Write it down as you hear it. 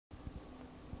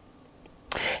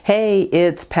Hey,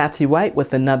 it's Patsy White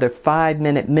with another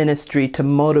 5-minute ministry to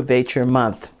motivate your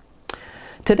month.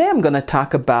 Today I'm going to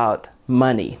talk about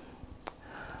money.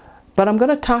 But I'm going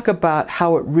to talk about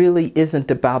how it really isn't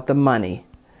about the money.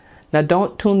 Now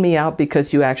don't tune me out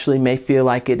because you actually may feel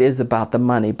like it is about the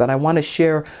money. But I want to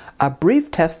share a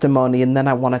brief testimony and then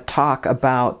I want to talk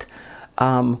about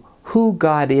who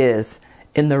God is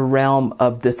in the realm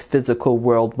of this physical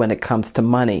world when it comes to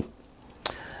money.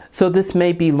 So this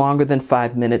may be longer than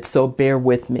 5 minutes, so bear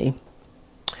with me.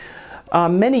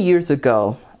 Many years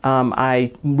ago,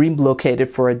 I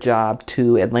relocated for a job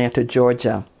to Atlanta,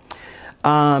 Georgia.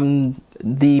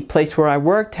 The place where I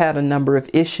worked had a number of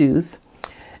issues,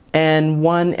 and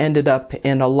one ended up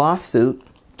in a lawsuit,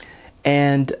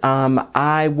 and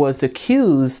I was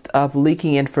accused of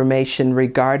leaking information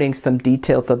regarding some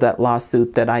details of that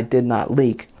lawsuit that I did not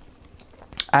leak.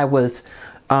 I was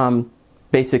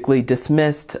basically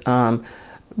dismissed.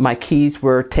 My keys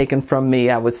were taken from me.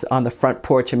 I was on the front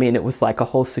porch. I mean, it was like a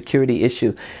whole security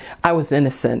issue. I was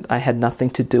innocent. I had nothing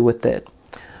to do with it.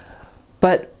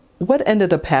 But what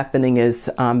ended up happening is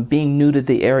being new to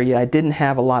the area, I didn't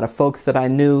have a lot of folks that I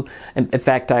knew. In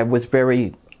fact, I was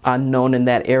very unknown in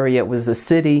that area. It was a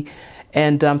city.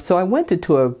 And so I went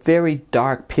into a very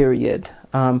dark period.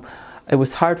 It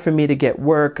was hard for me to get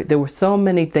work. There were so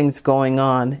many things going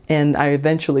on. And I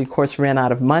eventually, of course, ran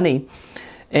out of money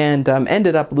and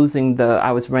ended up losing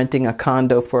I was renting a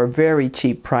condo for a very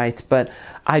cheap price. But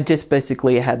I just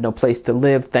basically had no place to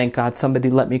live. Thank God somebody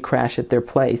let me crash at their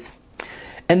place.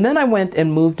 And then I went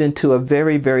and moved into a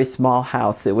very, very small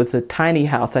house. It was a tiny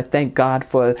house. I thank God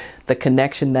for the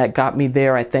connection that got me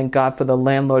there. I thank God for the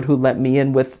landlord who let me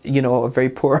in with, a very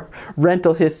poor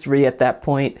rental history at that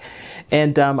point.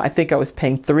 And I think I was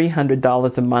paying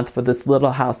 $300 a month for this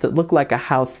little house that looked like a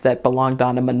house that belonged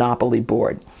on a Monopoly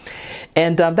board.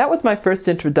 And that was my first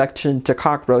introduction to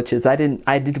cockroaches. I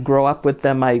didn't grow up with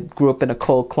them. I grew up in a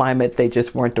cold climate. They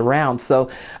just weren't around. So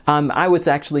I was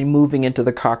actually moving into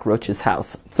the cockroaches'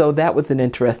 house. So that was an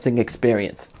interesting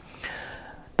experience.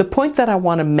 The point that I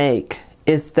want to make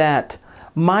is that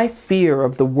my fear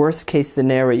of the worst case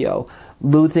scenario,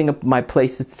 losing my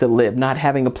places to live, not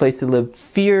having a place to live,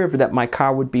 fear that my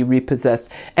car would be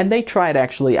repossessed. And they tried,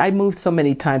 actually. I moved so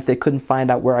many times they couldn't find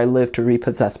out where I lived to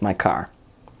repossess my car.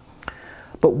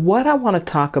 But what I want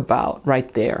to talk about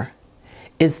right there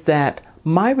is that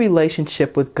my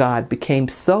relationship with God became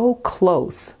so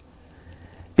close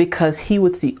because He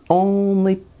was the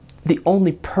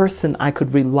only person I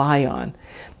could rely on.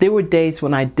 There were days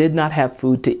when I did not have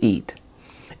food to eat.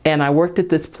 And I worked at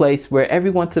this place where every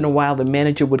once in a while the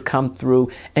manager would come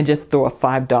through and just throw a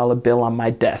 $5 bill on my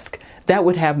desk. That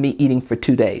would have me eating for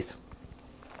 2 days.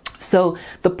 So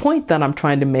the point that I'm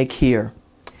trying to make here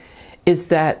is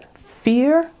that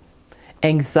fear,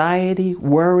 anxiety,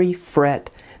 worry,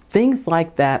 fret, things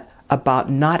like that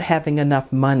about not having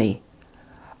enough money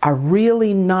are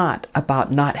really not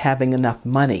about not having enough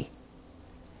money.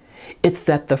 It's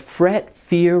that the fret,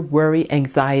 fear, worry,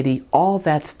 anxiety, all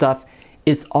that stuff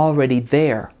is already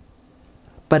there,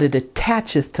 but it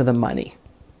attaches to the money.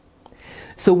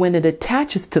 So when it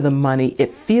attaches to the money, it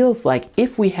feels like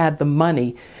if we had the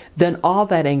money, then all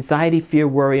that anxiety, fear,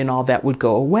 worry, and all that would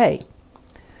go away.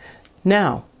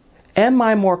 Now, am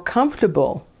I more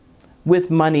comfortable with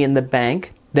money in the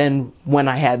bank than when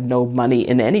I had no money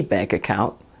in any bank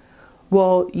account?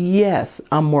 Well, yes,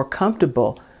 I'm more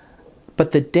comfortable.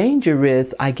 But the danger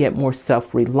is I get more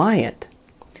self-reliant.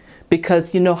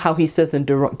 Because you know how He says in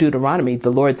Deuteronomy,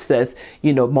 the Lord says,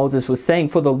 Moses was saying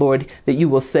for the Lord that you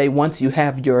will say once you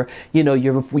have your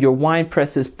wine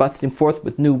presses busting forth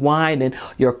with new wine and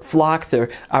your flocks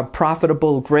are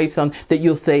profitable grapes on, that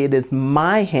you'll say it is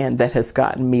my hand that has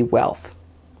gotten me wealth.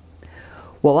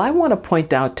 Well, I want to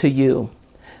point out to you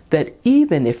that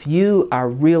even if you are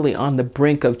really on the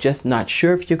brink of just not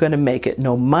sure if you're going to make it,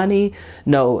 no money,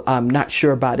 not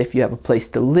sure about if you have a place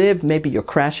to live, maybe you're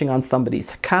crashing on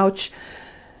somebody's couch,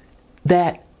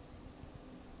 that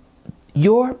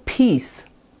your peace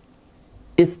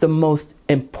is the most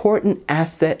important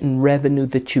asset and revenue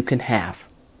that you can have.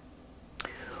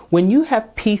 When you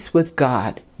have peace with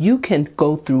God, you can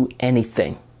go through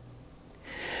anything.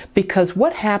 Because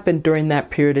what happened during that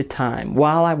period of time,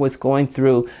 while I was going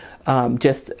through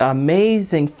just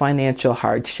amazing financial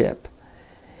hardship,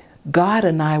 God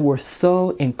and I were so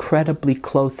incredibly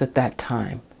close at that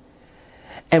time.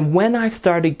 And when I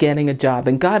started getting a job,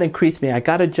 and God increased me, I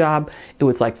got a job, it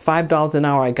was like $5 an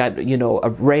hour. I got, a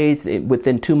raise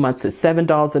within 2 months to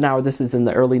 $7 an hour. This is in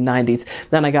the early 90s.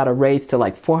 Then I got a raise to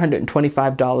like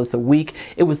 $425 a week.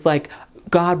 It was like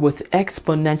God was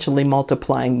exponentially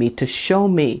multiplying me to show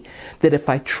me that if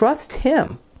I trust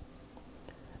Him,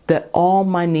 that all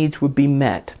my needs would be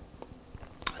met.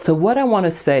 So what I want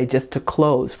to say just to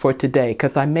close for today,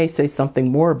 because I may say something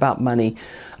more about money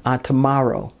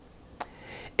tomorrow,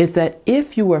 is that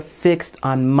if you are fixed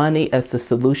on money as the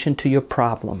solution to your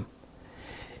problem,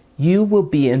 you will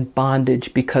be in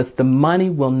bondage because the money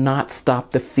will not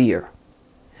stop the fear.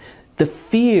 The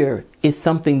fear is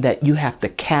something that you have to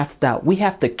cast out. We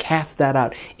have to cast that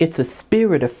out. It's a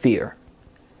spirit of fear.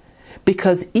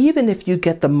 Because even if you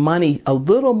get the money a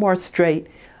little more straight,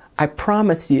 I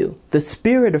promise you, the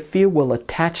spirit of fear will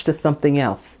attach to something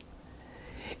else.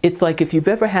 It's like if you've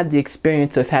ever had the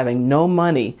experience of having no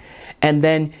money, and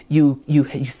then you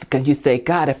say,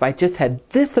 God, if I just had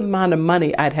this amount of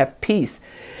money, I'd have peace.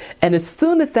 And as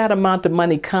soon as that amount of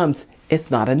money comes,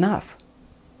 it's not enough.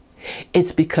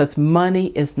 It's because money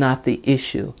is not the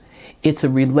issue. It's a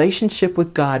relationship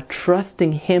with God,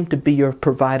 trusting Him to be your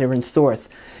provider and source.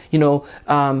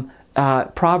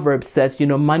 Proverbs says,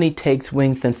 money takes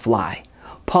wings and fly.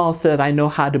 Paul said, I know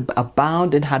how to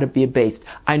abound and how to be abased.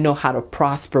 I know how to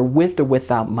prosper with or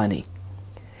without money.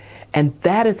 And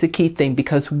that is the key thing,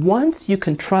 because once you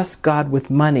can trust God with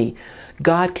money,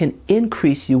 God can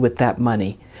increase you with that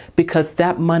money, because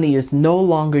that money is no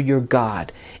longer your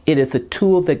God. It is a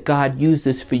tool that God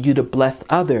uses for you to bless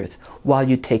others while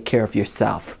you take care of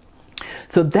yourself.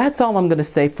 So that's all I'm going to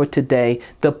say for today.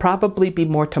 There'll probably be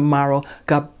more tomorrow,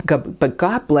 but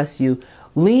God bless you.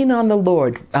 Lean on the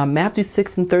Lord. Matthew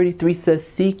 6:33 says,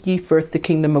 seek ye first the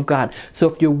kingdom of God. So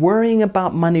if you're worrying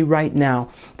about money right now,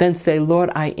 then say, Lord,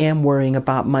 I am worrying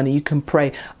about money. You can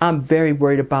pray, I'm very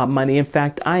worried about money. In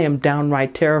fact, I am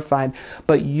downright terrified.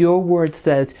 But your word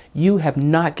says, you have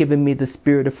not given me the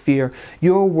spirit of fear.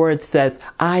 Your word says,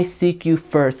 I seek you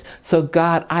first. So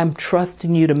God, I'm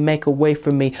trusting you to make a way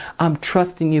for me. I'm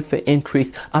trusting you for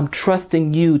increase. I'm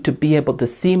trusting you to be able to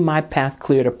see my path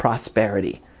clear to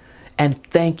prosperity. And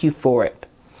thank you for it.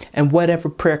 And whatever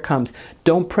prayer comes,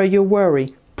 don't pray your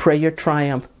worry, pray your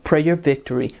triumph, pray your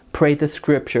victory, pray the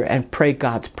scripture, and pray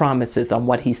God's promises on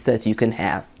what He says you can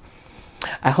have.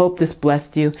 I hope this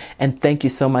blessed you, and thank you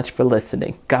so much for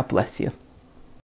listening. God bless you.